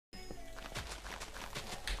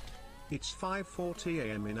It's 5:40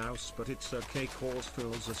 AM in house, but it's okay cause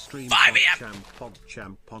fills a stream. 5 AM. Pog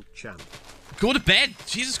champ. Go to bed.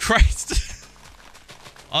 Jesus Christ.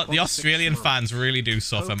 The Australian fans really do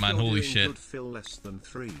suffer, man. Holy shit. Less than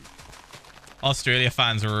 3. Australia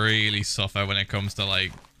fans really suffer when it comes to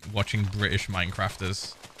like watching British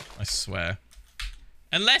Minecrafters. I swear.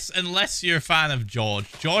 Unless you're a fan of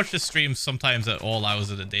George. George just streams sometimes at all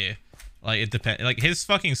hours of the day. Like, it depends. Like, his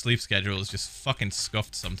fucking sleep schedule is just fucking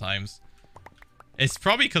scuffed sometimes. It's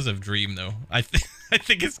probably because of Dream, though. I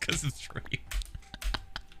think it's because of Dream.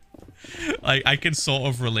 Like, I can sort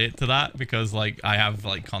of relate to that because, like, I have,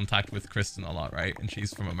 like, contact with Kristen a lot, right? And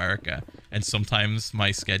she's from America. And sometimes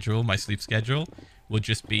my sleep schedule would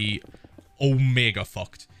just be omega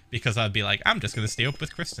fucked. Because I'd be like, I'm just going to stay up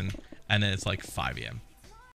with Kristen. And then it's like 5 AM.